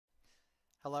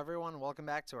Hello everyone, welcome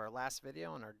back to our last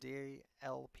video in our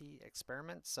DLP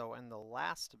experiment. So in the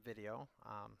last video,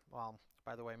 well,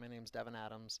 by the way, my name's Devin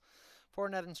Adams,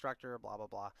 Fortinet instructor, blah blah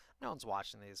blah. No one's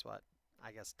watching these, but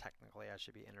I guess technically I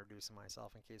should be introducing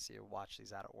myself in case you watch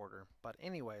these out of order. But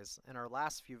anyways, in our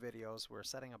last few videos, we're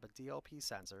setting up a DLP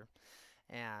sensor,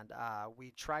 and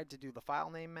we tried to do the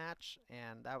file name match,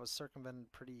 and that was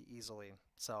circumvented pretty easily.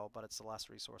 But it's less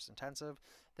resource intensive.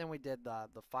 Then we did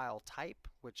the file type,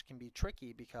 which can be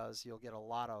tricky because you'll get a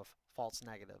lot of false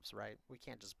negatives, right? We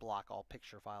can't just block all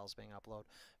picture files being uploaded.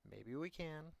 Maybe we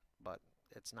can, but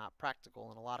it's not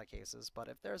practical in a lot of cases. But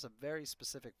if there's a very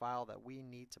specific file that we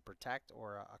need to protect,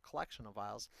 or a collection of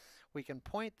files, we can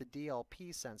point the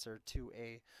DLP sensor to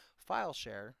a file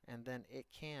share, and then it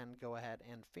can go ahead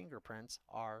and fingerprint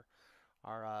our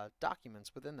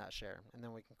documents within that share, and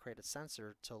then we can create a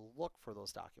sensor to look for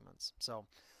those documents. So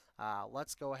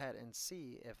let's go ahead and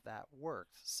see if that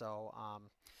worked. So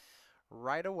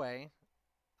right away,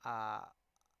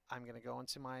 I'm going to go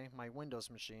into my Windows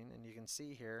machine, and you can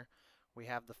see here we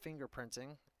have the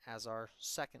fingerprinting as our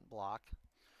second block.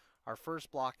 Our first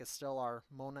block is still our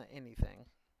Mona anything.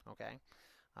 Okay,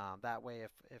 that way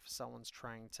if someone's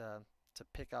trying to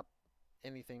pick up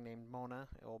anything named Mona,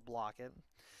 it will block it.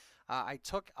 I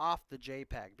took off the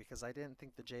JPEG because I didn't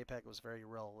think the JPEG was very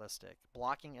realistic.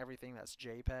 Blocking everything that's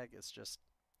JPEG is just,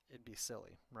 it'd be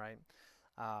silly, right?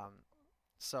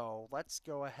 So let's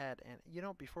go ahead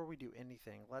and, before we do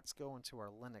anything, let's go into our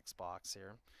Linux box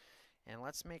here, and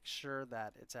let's make sure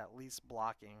that it's at least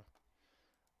blocking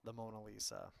the Mona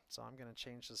Lisa. So I'm going to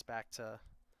change this back to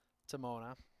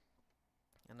Mona,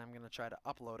 and I'm going to try to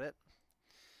upload it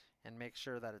and make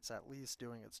sure that it's at least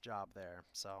doing its job there.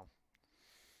 So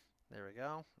there we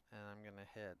go, and I'm going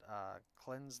to hit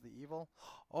cleanse the evil.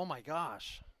 Oh my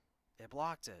gosh, it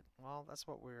blocked it. Well, that's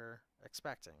what we're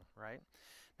expecting, right?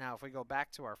 Now if we go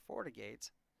back to our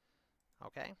FortiGate,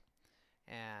 okay,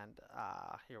 and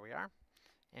here we are,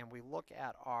 and we look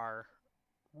at our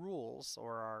rules,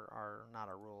 or our not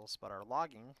our rules, but our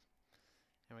logging,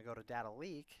 and we go to data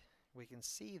leak, we can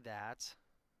see that,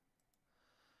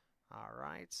 all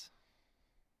right,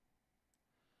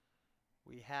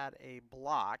 we had a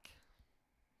block,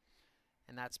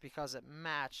 and that's because it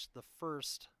matched the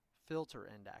first filter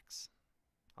index.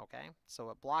 Okay, so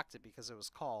it blocked it because it was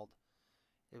called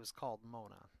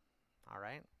Mona. All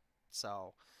right,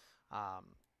 so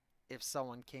if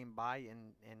someone came by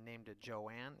and named it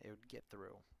Joanne, it would get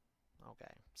through.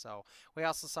 Okay, so we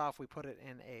also saw if we put it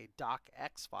in a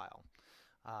docx file,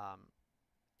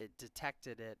 it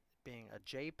detected it being a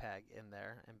JPEG in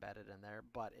there, embedded in there,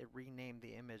 but it renamed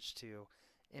the image to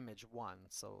image 1,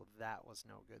 so that was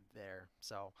no good there.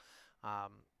 So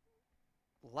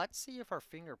let's see if our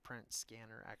fingerprint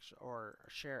scanner actually, or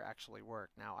share actually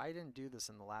worked. Now I didn't do this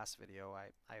in the last video.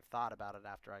 I thought about it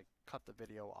after I cut the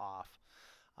video off.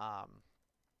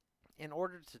 In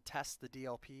order to test the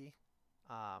DLP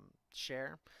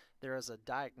share, there is a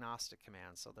diagnostic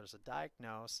command. So there's a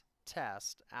diagnose,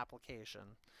 test,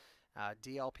 application,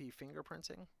 DLP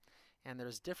fingerprinting, and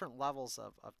there's different levels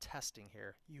of testing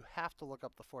here. You have to look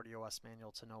up the FortiOS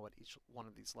manual to know what each one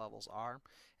of these levels are.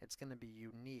 It's going to be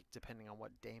unique depending on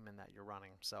what daemon that you're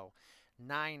running. So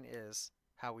 9 is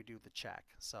how we do the check.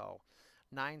 So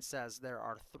 9 says there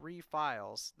are 3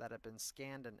 files that have been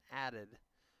scanned and added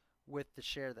with the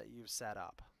share that you've set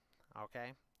up.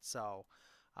 Okay, so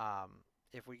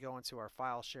if we go into our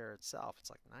file share itself,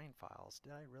 it's like 9 files.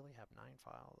 Did I really have 9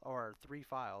 files? Or 3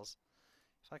 files?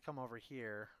 If I come over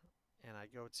here and I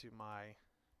go to my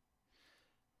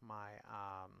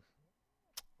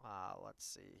let's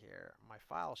see here, my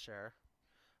file share,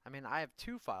 I mean, I have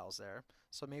 2 files there,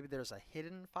 so maybe there's a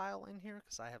hidden file in here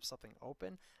because I have something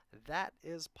open. That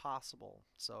is possible,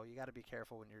 so you got to be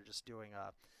careful when you're just doing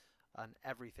an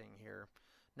everything here.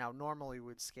 Now normally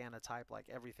we'd scan a type like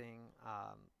everything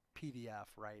PDF,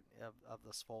 right, of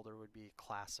this folder would be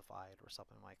classified or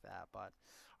something like that, but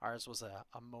ours was a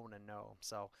Mona no.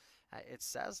 So it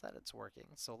says that it's working,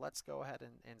 so let's go ahead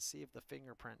and see if the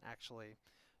fingerprint actually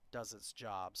does its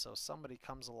job. So somebody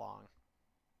comes along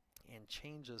and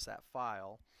changes that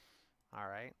file, all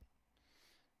right,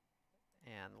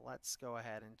 and let's go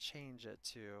ahead and change it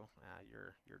to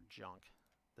your junk.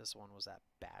 This one was that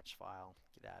batch file.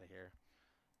 Get out of here.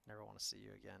 Never want to see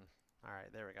you again. All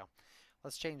right, there we go.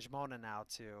 Let's change Mona now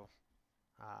to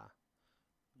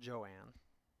Joanne.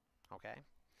 Okay,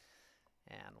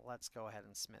 and let's go ahead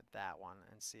and submit that one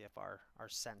and see if our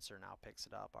sensor now picks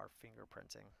it up, our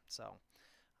fingerprinting. So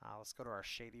let's go to our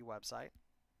shady website.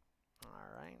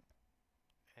 All right,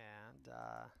 and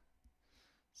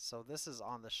so this is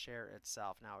on the share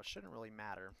itself. Now it shouldn't really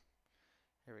matter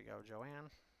Here we go, Joanne.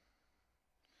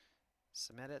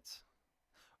 Submit it.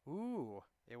 Ooh,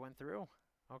 it went through.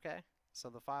 Okay, so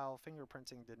the file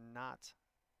fingerprinting did not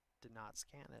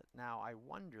scan it. Now I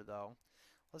wonder though,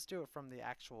 let's do it from the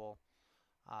actual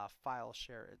file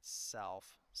share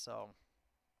itself. So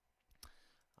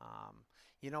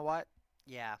you know what?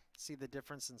 Yeah, see the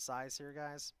difference in size here,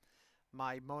 guys?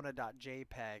 My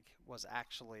Mona.jpg was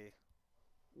actually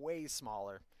way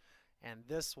smaller, and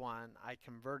this one I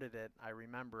converted it. I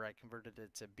remember I converted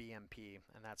it to BMP,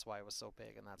 and that's why it was so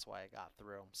big, and that's why it got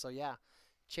through. So yeah,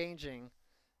 changing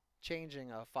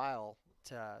a file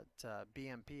to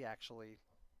BMP actually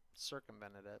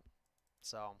circumvented it.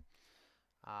 So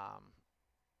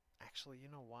actually, you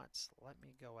know what? Let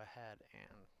me go ahead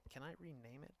and can I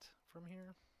rename it from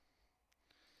here?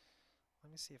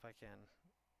 Let me see if I can.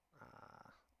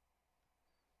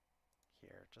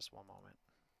 Here, just one moment.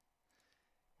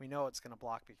 We know it's going to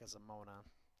block because of Mona.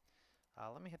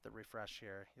 Let me hit the refresh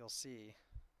here. You'll see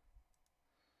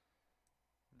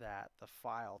that the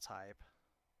file type.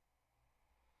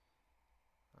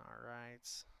 All right.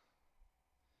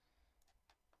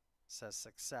 Says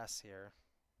success here.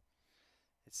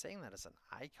 It's saying that it's an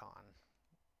icon.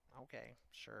 Okay,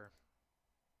 sure.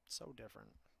 So different.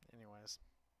 Anyways.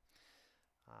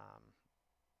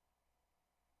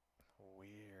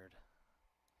 Weird.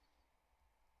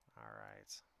 All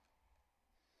right.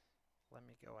 Let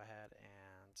me go ahead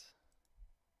and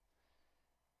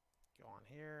go on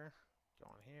here. Go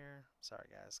on here. Sorry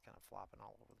guys, kind of flopping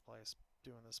all over the place.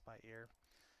 Doing this by ear.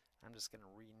 I'm just going to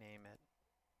rename it.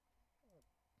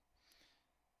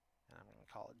 And I'm going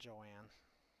to call it Joanne.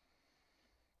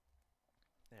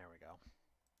 There we go.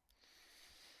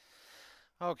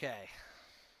 Okay.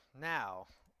 Now,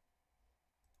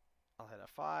 I'll hit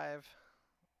F5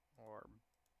 or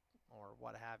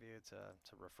what have you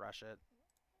to refresh it.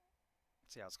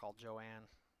 See how it's called Joanne.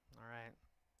 All right.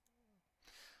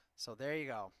 So there you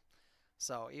go.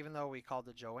 So even though we called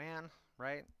it Joanne,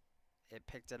 right, it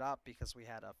picked it up because we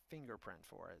had a fingerprint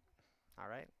for it. All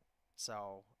right.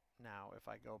 So now if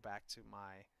I go back to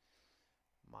my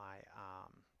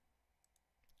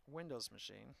Windows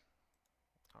machine,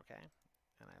 okay,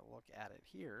 and I look at it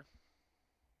here,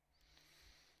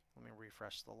 let me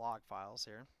refresh the log files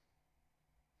here.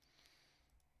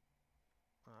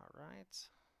 All right.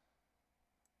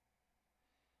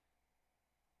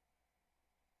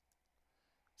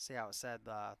 See how it said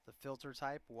the filter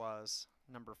type was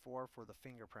number 4 for the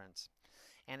fingerprints.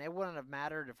 And it wouldn't have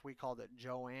mattered if we called it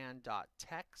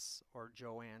joanne.tex or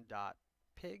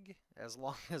joanne.pig as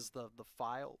long as the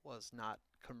file was not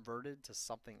converted to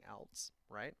something else,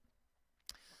 right?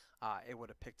 It would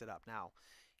have picked it up. Now,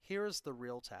 here's the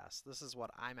real test. This is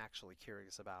what I'm actually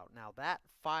curious about. Now, that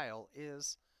file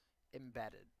is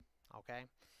embedded, okay,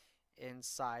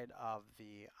 inside of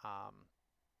the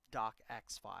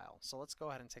docx file. So let's go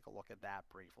ahead and take a look at that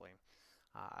briefly.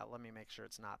 Let me make sure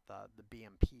it's not the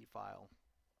BMP file.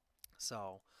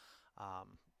 So,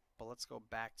 but let's go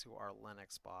back to our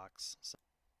Linux box. So,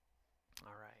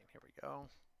 all right, here we go.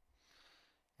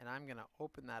 And I'm going to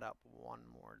open that up one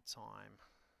more time.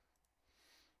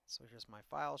 So here's my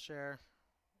file share.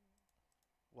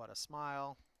 What a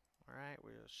smile. All right,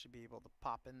 we should be able to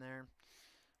pop in there.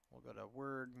 We'll go to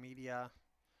Word, Media.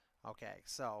 Okay,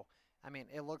 so, I mean,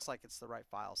 it looks like it's the right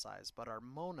file size, but our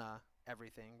Mona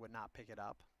everything would not pick it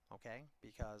up, okay,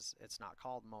 because it's not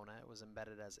called Mona. It was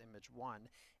embedded as image 1,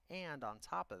 and on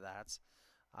top of that,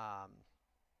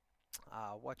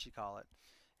 what you call it,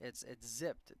 it's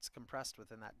zipped, it's compressed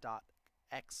within that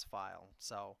 .x file.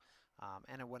 So,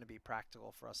 and it wouldn't be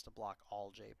practical for us to block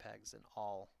all JPEGs and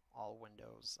all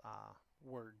Windows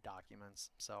Word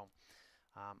documents. So,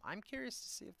 I'm curious to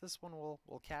see if this one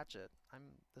will catch it.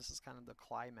 This is kind of the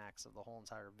climax of the whole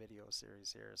entire video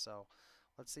series here. So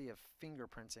let's see if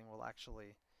fingerprinting will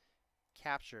actually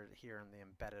capture it here in the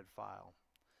embedded file.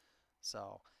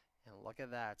 So, and look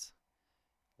at that.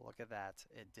 Look at that.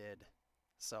 It did.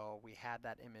 So we had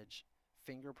that image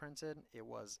fingerprinted. It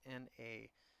was in a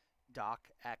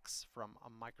docx from a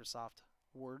Microsoft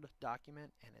Word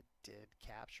document, and it did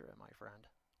capture it, my friend.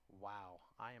 Wow.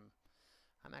 I'm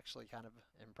actually kind of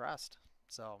impressed.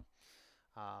 So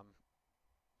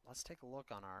let's take a look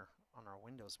on our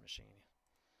Windows machine.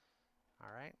 All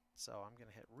right, so I'm going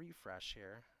to hit refresh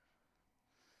here.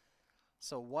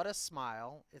 So what a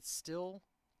smile. It still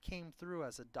came through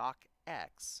as a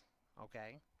docx,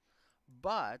 okay?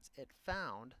 But it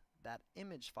found that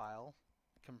image file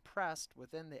compressed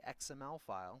within the XML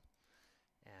file,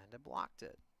 and it blocked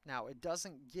it. Now, it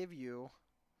doesn't give you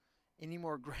any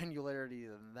more granularity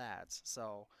than that.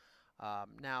 So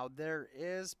Now there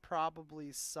is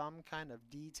probably some kind of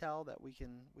detail that we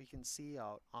can see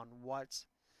out on what.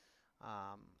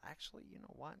 Actually, you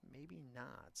know what? Maybe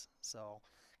not. So,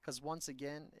 because once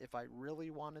again, if I really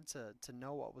wanted to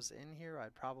know what was in here,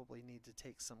 I'd probably need to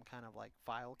take some kind of like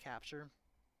file capture.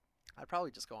 I'd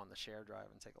probably just go on the share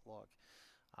drive and take a look.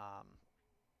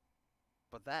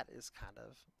 But that is kind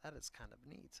of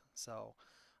neat. So,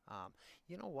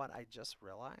 you know what? I just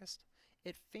realized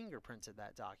it fingerprinted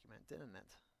that document, didn't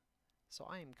it? So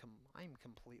I'm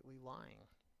completely lying.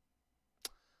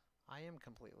 I am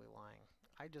completely lying.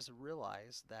 I just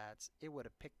realized that it would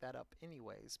have picked that up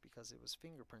anyways because it was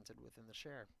fingerprinted within the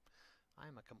share.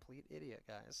 I'm a complete idiot,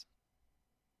 guys.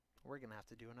 We're gonna have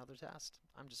to do another test.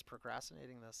 I'm just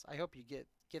procrastinating this. I hope you get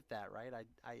that, right?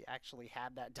 I actually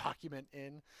had that document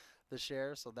in the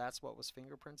share, so that's what was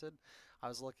fingerprinted. I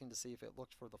was looking to see if it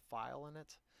looked for the file in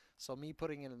it. So me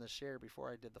putting it in the share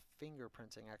before I did the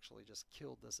fingerprinting actually just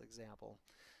killed this example.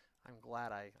 I'm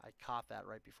glad I caught that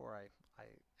right before I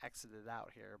exited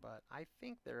out here, but I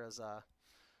think there is a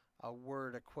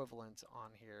word equivalent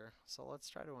on here. So let's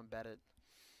try to embed it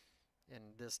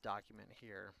in this document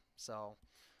here. So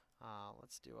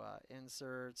let's do a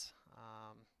insert.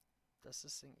 Does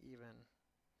this thing even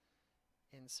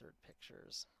insert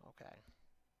pictures? Okay.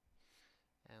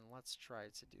 And let's try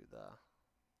to do the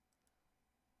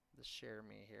share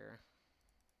me here.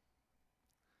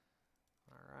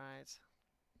 All right.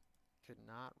 Could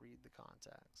not read the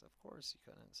contacts. Of course you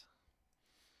couldn't.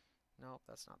 Nope,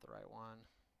 that's not the right one.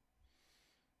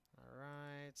 All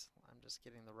right. I'm just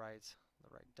getting the right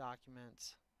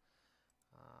document.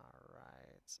 All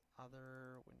right.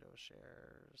 Other window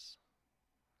shares.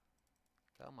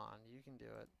 Come on, you can do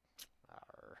it.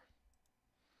 Arr.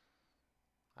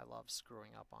 I love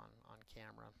screwing up on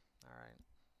camera. All right,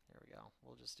 here we go.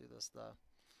 We'll just do this the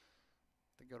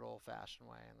good old-fashioned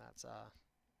way, and that's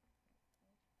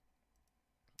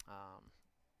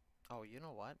oh, you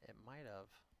know what? It might have.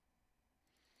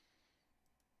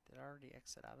 Did I already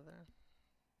exit out of there?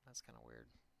 That's kind of weird.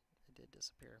 It did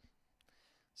disappear.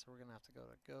 So we're gonna have to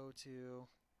go to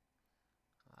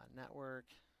network,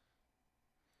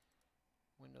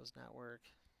 Windows network.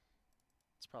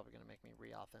 It's probably gonna make me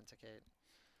re-authenticate.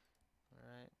 All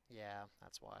right, yeah,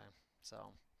 that's why.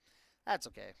 So that's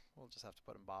okay. We'll just have to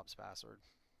put in Bob's password.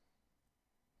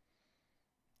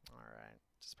 All right,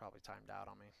 just probably timed out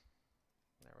on me.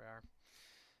 There we are.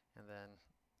 And then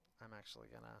I'm actually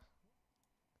gonna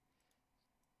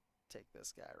take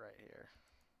this guy right here,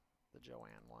 the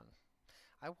Joanne one.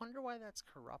 I wonder why that's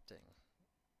corrupting.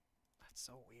 That's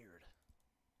so weird.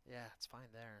 Yeah, it's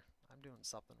fine there. I'm doing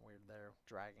something weird there,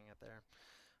 dragging it there.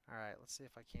 All right, let's see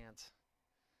if I can't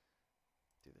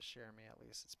do the share me. At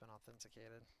least it's been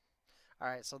authenticated. All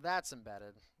right, so that's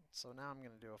embedded. So now I'm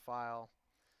going to do a file,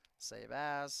 save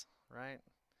as, right?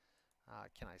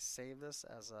 Can I save this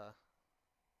as a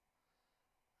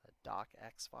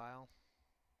docx file?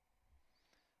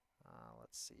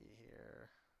 Let's see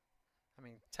here. I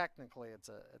mean, technically it's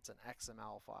an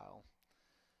XML file.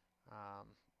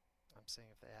 I'm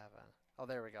seeing if they have a. Oh,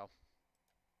 there we go.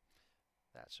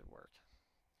 That should work.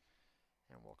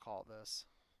 And we'll call this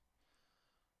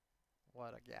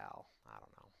what a gal. I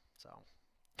don't know. So,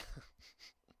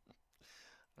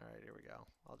 all right, here we go.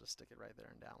 I'll just stick it right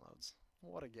there in downloads.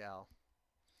 What a gal.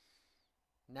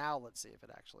 Now let's see if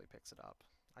it actually picks it up.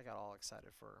 I got all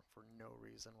excited for no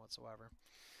reason whatsoever.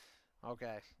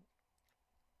 Okay.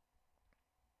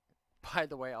 By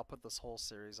the way, I'll put this whole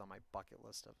series on my bucket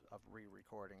list of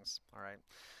re-recordings. All right.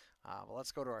 Well,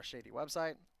 let's go to our shady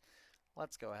website.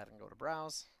 Let's go ahead and go to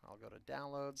browse. I'll go to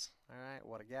downloads. All right.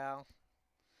 What a gal.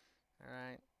 All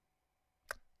right.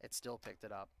 It still picked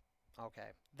it up.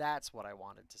 Okay. That's what I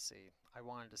wanted to see. I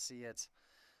wanted to see it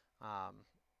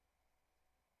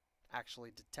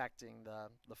actually detecting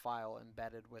the file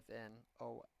embedded within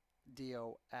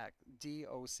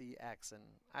docx, and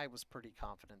I was pretty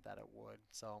confident that it would.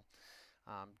 So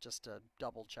just to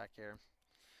double check here.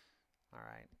 All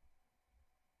right.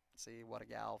 See, what a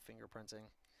gal, fingerprinting,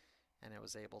 and it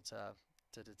was able to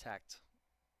detect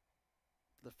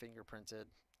the fingerprinted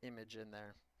image in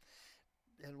there.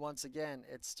 And once again,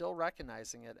 it's still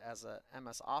recognizing it as a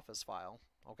MS Office file,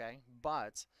 okay?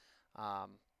 But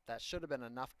that should have been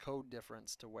enough code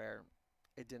difference to where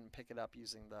it didn't pick it up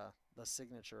using the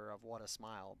signature of what a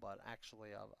smile, but actually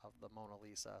of the Mona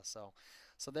Lisa. So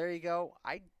there you go.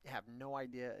 I have no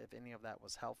idea if any of that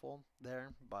was helpful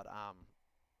there, but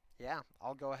yeah,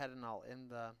 I'll go ahead and I'll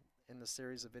end the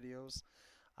series of videos.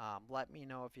 Let me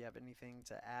know if you have anything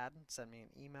to add. Send me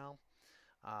an email.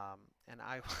 And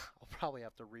I'll probably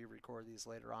have to re-record these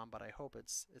later on, but I hope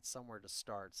it's somewhere to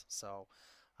start. So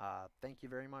Thank you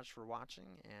very much for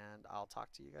watching, and I'll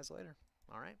talk to you guys later.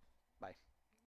 All right.